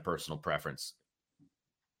 100% personal preference.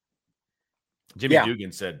 Jimmy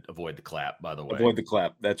Dugan said, "Avoid the clap." By the way, avoid the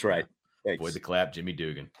clap. That's right. Thanks. Avoid the clap, Jimmy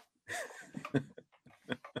Dugan.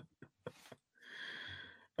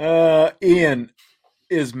 Ian,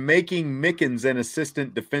 is making Mickens an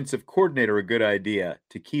assistant defensive coordinator a good idea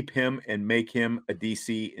to keep him and make him a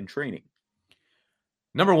DC in training?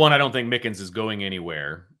 Number one, I don't think Mickens is going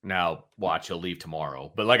anywhere. Now, watch, he'll leave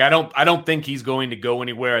tomorrow. But I don't think he's going to go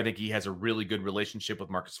anywhere. I think he has a really good relationship with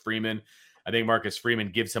Marcus Freeman. I think Marcus Freeman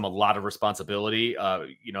gives him a lot of responsibility,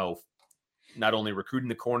 not only recruiting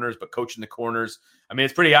the corners, but coaching the corners. I mean,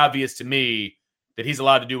 it's pretty obvious to me that he's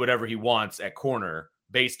allowed to do whatever he wants at corner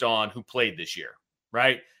based on who played this year,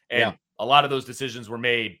 right? And a lot of those decisions were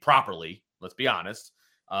made properly, let's be honest.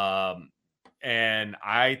 And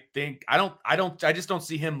I just don't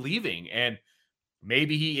see him leaving. And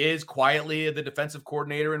maybe he is quietly the defensive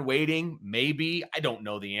coordinator in waiting. Maybe, I don't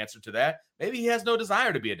know the answer to that. Maybe he has no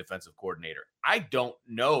desire to be a defensive coordinator. I don't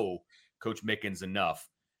know Coach Mickens enough.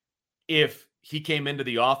 If he came into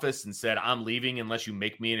the office and said, I'm leaving unless you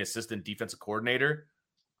make me an assistant defensive coordinator,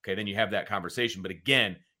 okay, then you have that conversation. But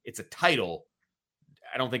again, it's a title.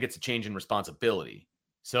 I don't think it's a change in responsibility.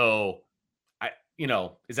 So,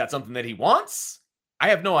 is that something that he wants? I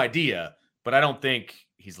have no idea, but I don't think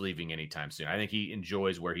he's leaving anytime soon. I think he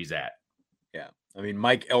enjoys where he's at. Yeah. I mean,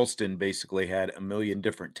 Mike Elston basically had a million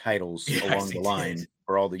different titles along the line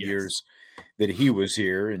for all the years that he was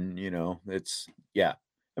here. And,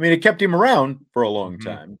 I mean, it kept him around for a long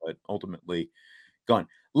time, but ultimately gone.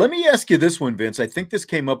 Let me ask you this one, Vince. I think this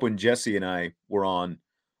came up when Jesse and I were on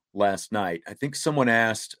last night. I think someone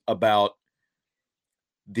asked about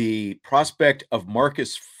the prospect of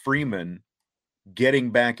Marcus Freeman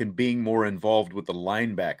getting back and being more involved with the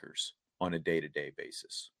linebackers on a day-to-day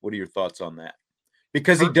basis. What are your thoughts on that?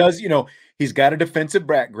 Because he does, he's got a defensive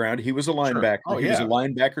background. He was a linebacker. Sure. He was a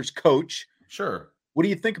linebackers coach. Sure. What do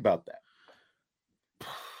you think about that?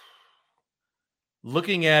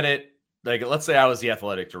 Looking at it, like, let's say I was the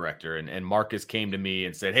athletic director and Marcus came to me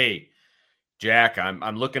and said, hey, Jack,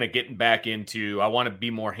 I'm looking at getting back into, I want to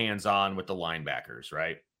be more hands-on with the linebackers,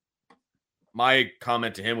 right? My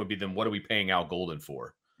comment to him would be, then what are we paying Al Golden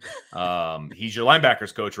for? He's your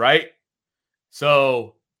linebackers coach, right?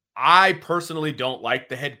 So I personally don't like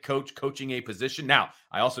the head coach coaching a position. Now,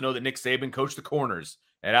 I also know that Nick Saban coached the corners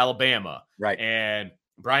at Alabama. Right. And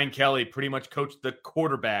Brian Kelly pretty much coached the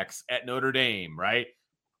quarterbacks at Notre Dame, right?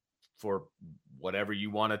 For whatever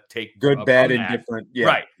you want to take. Good, bad, and different. Yeah,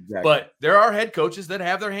 right. Exactly. But there are head coaches that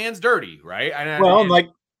have their hands dirty, right?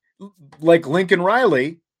 Like Lincoln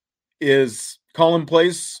Riley is calling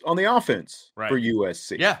plays on the offense for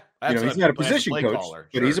USC. Yeah. He's not a position coach, caller,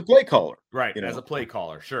 but he's a play caller. Right. As a play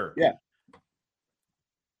caller. Sure. Yeah.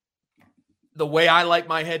 The way I like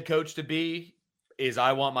my head coach to be is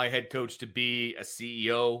I want my head coach to be a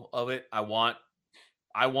CEO of it. I want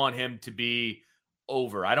him to be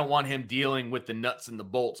over. I don't want him dealing with the nuts and the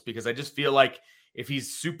bolts, because I just feel like if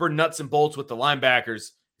he's super nuts and bolts with the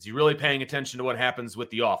linebackers, is he really paying attention to what happens with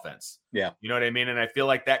the offense? Yeah. You know what I mean? And I feel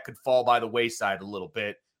like that could fall by the wayside a little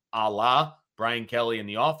bit, a la Brian Kelly in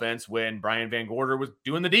the offense when Brian Van Gorder was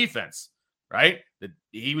doing the defense, right?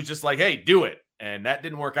 He was just like, hey, do it. And that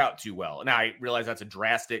didn't work out too well. Now, I realize that's a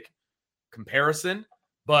drastic comparison,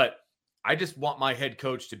 but I just want my head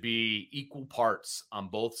coach to be equal parts on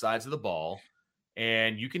both sides of the ball.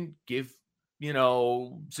 And you can give,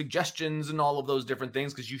 suggestions and all of those different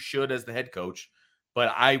things, because you should as the head coach.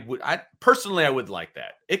 But I personally would like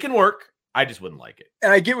that. It can work. I just wouldn't like it.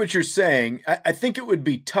 And I get what you're saying. I think it would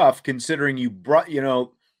be tough considering you brought,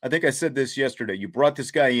 I think I said this yesterday. You brought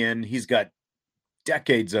this guy in. He's got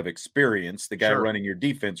decades of experience, the guy running your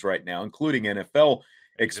defense right now, including NFL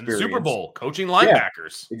experience. In the Super Bowl, coaching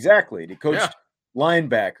linebackers. Yeah, exactly. He coached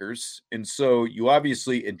linebackers. And so you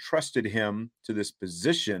obviously entrusted him to this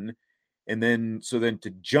position. And then to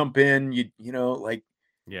jump in,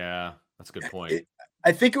 yeah, that's a good point.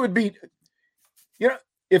 I think it would be,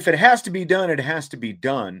 if it has to be done, it has to be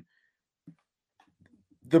done.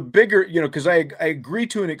 The bigger, because I agree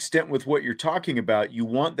to an extent with what you're talking about. You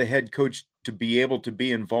want the head coach to be able to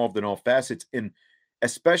be involved in all facets, and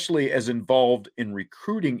especially as involved in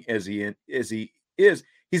recruiting as he is.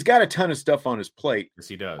 He's got a ton of stuff on his plate. Yes,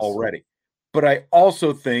 he does already. But I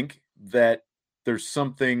also think that there's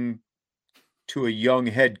something to a young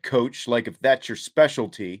head coach, like if that's your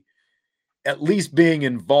specialty, at least being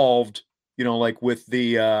involved, like with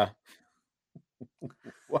the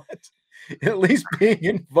at least being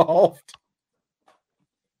involved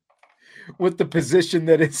with the position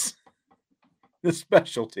that is the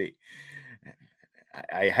specialty.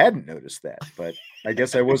 I hadn't noticed that, but I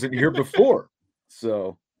guess I wasn't here before.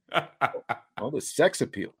 So all the sex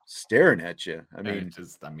appeal staring at you. I mean,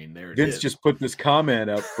 there Vince just put this comment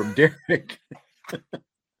up from Derek.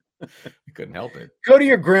 You couldn't help it. Go to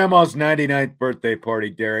your grandma's 99th birthday party,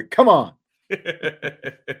 Derek. Come on.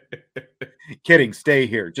 Kidding. Stay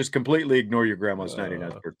here. Just completely ignore your grandma's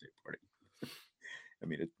 99th birthday party. I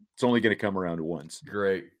mean, it's only going to come around once.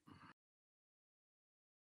 Great.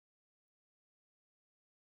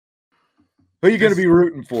 Who are you going to be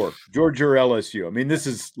rooting for, Georgia or LSU? I mean, this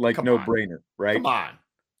is like no brainer, right? Come on.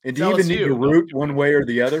 And do you even need to root one way or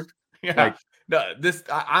the other? Yeah.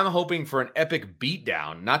 I'm hoping for an epic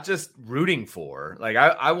beatdown, not just rooting for. Like,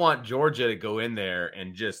 I want Georgia to go in there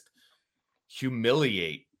and just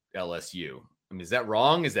humiliate LSU. I mean, is that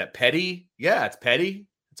wrong? Is that petty? Yeah, it's petty.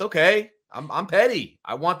 It's okay. I'm petty.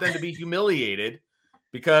 I want them to be humiliated,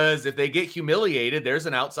 because if they get humiliated, there's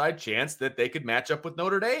an outside chance that they could match up with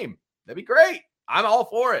Notre Dame. That'd be great. I'm all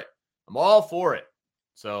for it.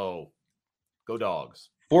 So go Dogs.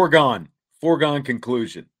 Foregone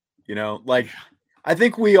conclusion. Like, I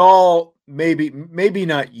think we all, maybe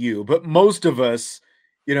not you, but most of us,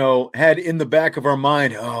 had in the back of our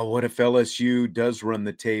mind, oh, what if LSU does run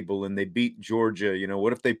the table and they beat Georgia?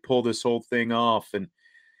 What if they pull this whole thing off?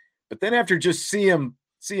 But then after just seeing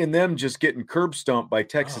them just getting curb stomped by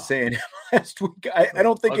Texas A&M last week, I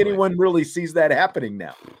don't think anyone really sees that happening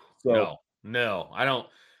now. So no, I don't.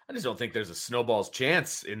 I just don't think there's a snowball's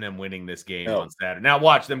chance in them winning this game on Saturday. Now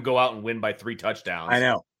watch them go out and win by 3 touchdowns. I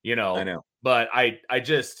know. But I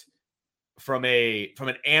just, from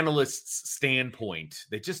an analyst's standpoint,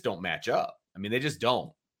 they just don't match up. I mean, they just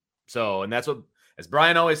don't. So, and that's what, as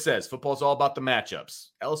Brian always says, football's all about the matchups.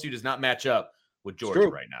 LSU does not match up with Georgia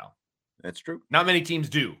right now. That's true. Not many teams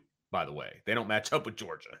do, by the way. They don't match up with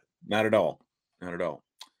Georgia. Not at all.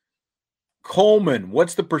 Coleman,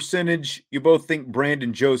 what's the percentage you both think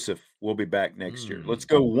Brandon Joseph will be back next year? Let's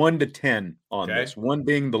go 1 to 10 on this. 1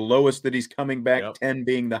 being the lowest that he's coming back, 10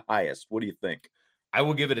 being the highest. What do you think? I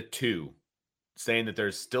will give it a 2, saying that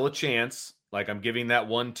there's still a chance. Like, I'm giving that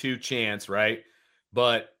 1-2 chance, right?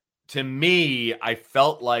 But to me, I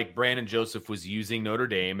felt like Brandon Joseph was using Notre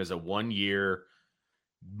Dame as a 1-year,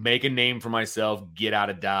 make a name for myself, get out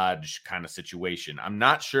of Dodge kind of situation. I'm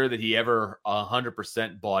not sure that he ever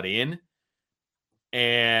 100% bought in.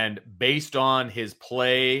 And based on his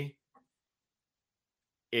play,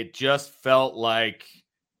 it just felt like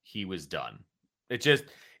he was done.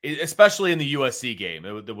 Especially in the USC game,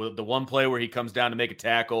 the one play where he comes down to make a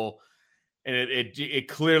tackle, and it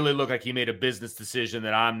clearly looked like he made a business decision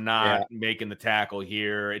that I'm not making the tackle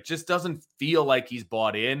here. It just doesn't feel like he's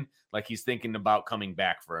bought in, like he's thinking about coming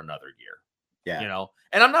back for another year. Yeah.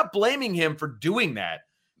 And I'm not blaming him for doing that.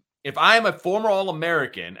 If I am a former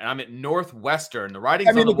All-American and I'm at Northwestern, the writing's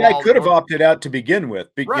on the wall. The guy could have opted out to begin with,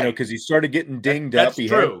 because he started getting dinged up. He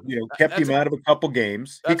true. had, kept him out of a couple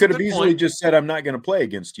games. He could have easily just said, I'm not going to play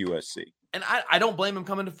against USC. And I don't blame him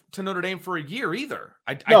coming to Notre Dame for a year either.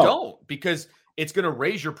 I don't, because it's going to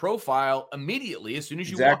raise your profile immediately as soon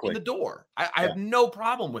as you walk in the door. I have no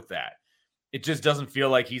problem with that. It just doesn't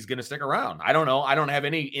feel like he's going to stick around. I don't know. I don't have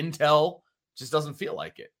any intel. It just doesn't feel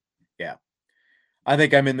like it. Yeah. I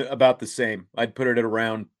think I'm in about the same. I'd put it at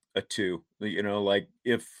around a 2. Like,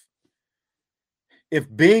 if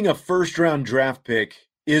being a first-round draft pick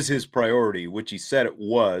is his priority, which he said it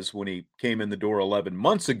was when he came in the door 11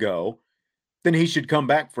 months ago, then he should come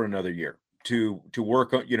back for another year to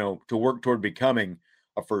work on, to work toward becoming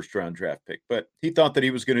a first-round draft pick. But he thought that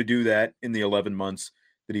he was going to do that in the 11 months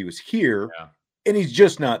that he was here, and he's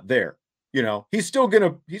just not there. He's still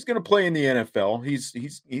he's gonna play in the NFL.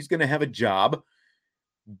 He's gonna have a job.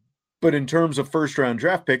 But in terms of first-round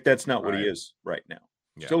draft pick, that's not what he is right now.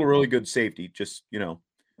 Yeah. Still a really good safety, just,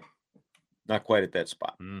 not quite at that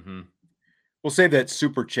spot. Mm-hmm. We'll save that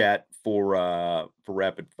super chat for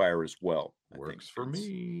rapid fire as well. Works for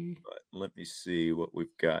me. But let me see what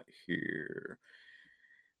we've got here.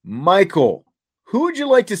 Michael, who would you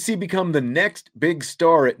like to see become the next big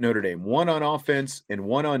star at Notre Dame? 1 on offense and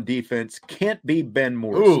 1 on defense. Can't be Ben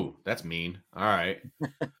Morrison. Ooh, that's mean. All right.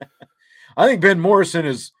 I think Ben Morrison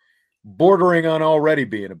is bordering on already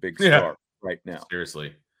being a big star right now.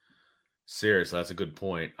 Seriously, that's a good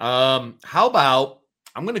point. How about,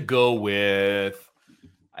 I'm going to go with,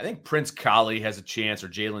 I think Prince Kollie has a chance, or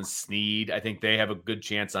Jalen Sneed. I think they have a good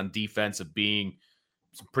chance on defense of being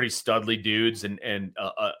some pretty studly dudes, and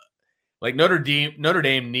like Notre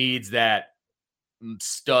Dame needs that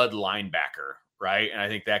stud linebacker, right? And I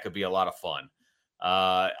think that could be a lot of fun.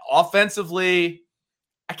 Offensively,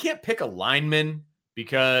 I can't pick a lineman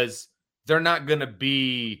because they're not going to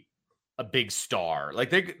be a big star.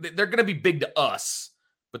 Like, they're going to be big to us,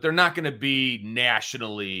 but they're not going to be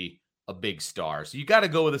nationally a big star. So you got to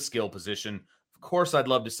go with a skill position. Of course, I'd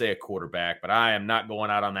love to say a quarterback, but I am not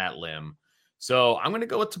going out on that limb. So I'm going to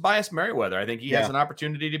go with Tobias Merriweather. I think he has an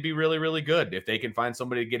opportunity to be really, really good if they can find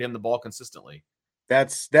somebody to get him the ball consistently.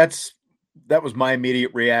 That was my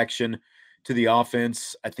immediate reaction to the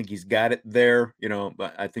offense. I think he's got it there.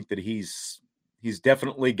 I think that he's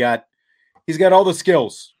definitely got he's got all the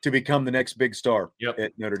skills to become the next big star Yep.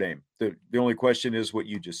 at Notre Dame. The only question is what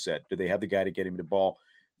you just said. Do they have the guy to get him the ball?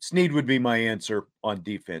 Snead would be my answer on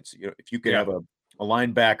defense. You know, if you could have a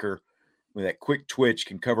linebacker with that quick twitch,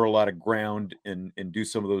 can cover a lot of ground and do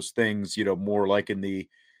some of those things, you know, more like in the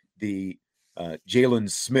Jalen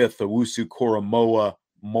Smith, Owusu Koromoa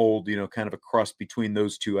mold, you know, kind of a cross between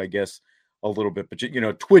those two, I guess, a little bit, but you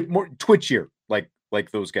know, more twitchier, like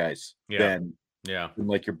those guys than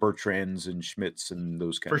like your Bertrands and Schmitz and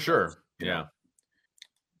those kind for of sure. guys, Yeah.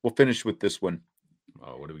 We'll finish with this one.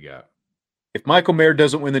 Oh, what do we got? If Michael Mayer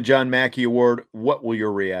doesn't win the John Mackey Award, what will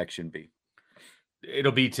your reaction be?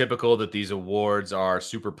 It'll be typical that these awards are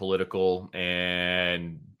super political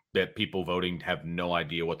and that people voting have no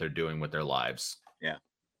idea what they're doing with their lives. Yeah.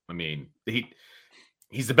 I mean,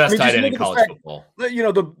 he's the best tight end in college football. You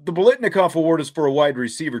know, the Biletnikoff Award is for a wide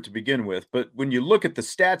receiver to begin with, but when you look at the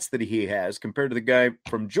stats that he has compared to the guy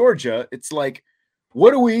from Georgia, it's like,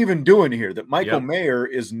 what are we even doing here? That Michael Mayer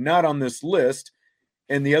is not on this list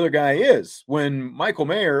and the other guy is, when Michael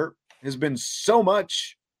Mayer has been so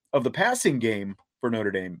much of the passing game for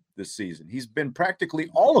Notre Dame this season. He's been practically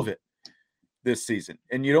all of it this season,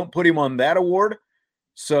 and you don't put him on that award.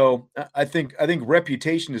 So I think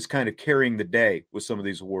reputation is kind of carrying the day with some of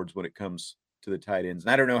these awards when it comes to the tight ends.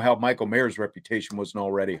 And I don't know how Michael Mayer's reputation wasn't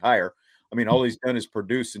already higher. I mean, all he's done is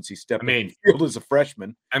produce since he stepped in the field as a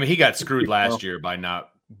freshman. I mean, he got screwed last year by not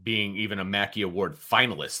being even a Mackey Award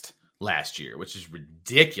finalist last year, which is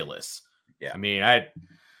ridiculous. Yeah. I mean,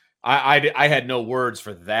 I had no words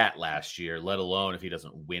for that last year, let alone if he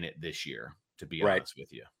doesn't win it this year, to be honest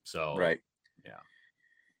with you. So, yeah.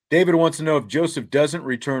 David wants to know, if Joseph doesn't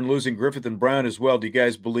return, losing Griffith and Brown as well, do you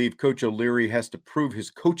guys believe Coach O'Leary has to prove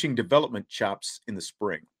his coaching development chops in the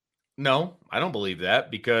spring? No, I don't believe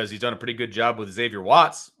that, because he's done a pretty good job with Xavier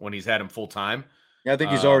Watts when he's had him full time. Yeah, I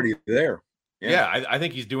think he's already there. Yeah, I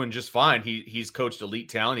think he's doing just fine. He's coached elite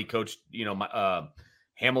talent. He coached,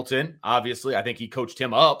 Hamilton, obviously. I think he coached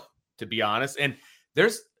him up, to be honest. And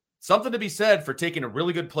there's something to be said for taking a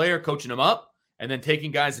really good player, coaching him up, and then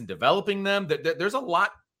taking guys and developing them. There's a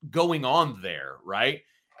lot going on there, right?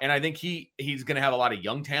 And I think he's going to have a lot of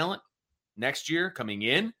young talent next year coming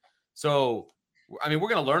in. So, I mean, we're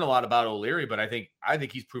going to learn a lot about O'Leary, but I think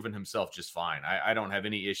he's proven himself just fine. I don't have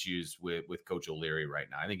any issues with Coach O'Leary right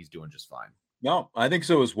now. I think he's doing just fine. No, I think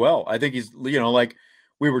so as well. I think he's, like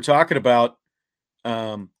we were talking about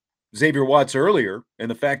Xavier Watts earlier, and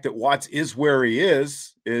the fact that Watts is where he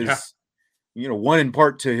is, one, in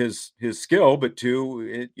part to his skill, but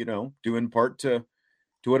two, due in part to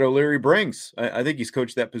what O'Leary brings. I think he's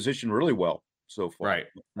coached that position really well so far.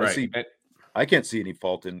 Right. I can't see any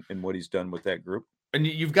fault in what he's done with that group. And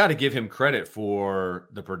you've got to give him credit for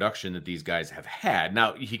the production that these guys have had.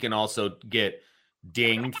 Now, he can also get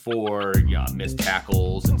dinged for missed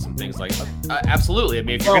tackles and some things like that. Absolutely. I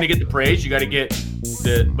mean, if you're going to get the praise, you got to get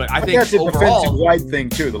but I think that's overall, a defensive wide thing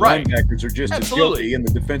too. The linebackers are just as guilty, and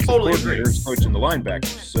the defensive coordinator is coaching the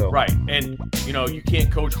linebackers. So and you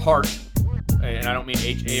can't coach Hart, and I don't mean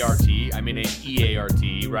H-A-R-T, I mean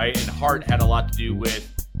E-A-R-T, right? And Hart had a lot to do with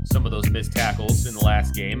some of those missed tackles in the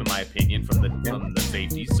last game, in my opinion, from the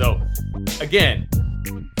safeties. So again,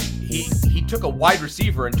 he took a wide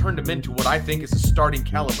receiver and turned him into what I think is a starting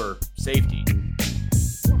caliber safety.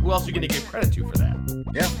 Who else are you going to give credit to for that?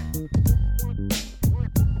 Yeah.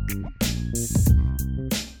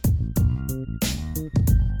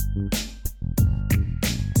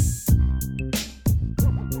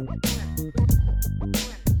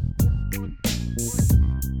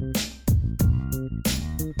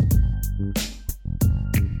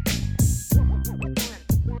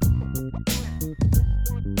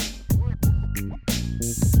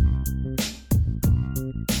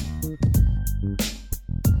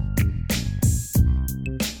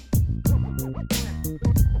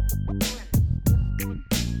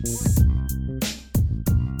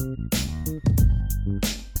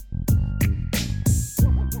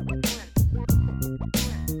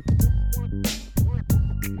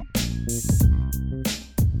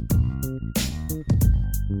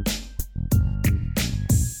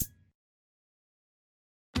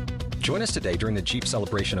 Join us today during the Jeep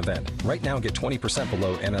Celebration event. Right now, get 20%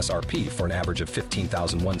 below MSRP for an average of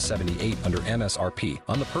 $15,178 under MSRP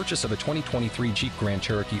on the purchase of a 2023 Jeep Grand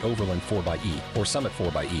Cherokee Overland 4xE or Summit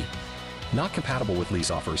 4xE. Not compatible with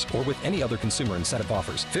lease offers or with any other consumer incentive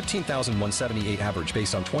offers. $15,178 average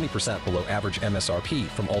based on 20% below average MSRP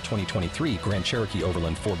from all 2023 Grand Cherokee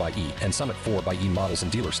Overland 4xE and Summit 4xE models in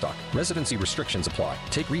dealer stock. Residency restrictions apply.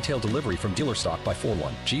 Take retail delivery from dealer stock by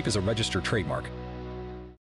 4/1. Jeep is a registered trademark.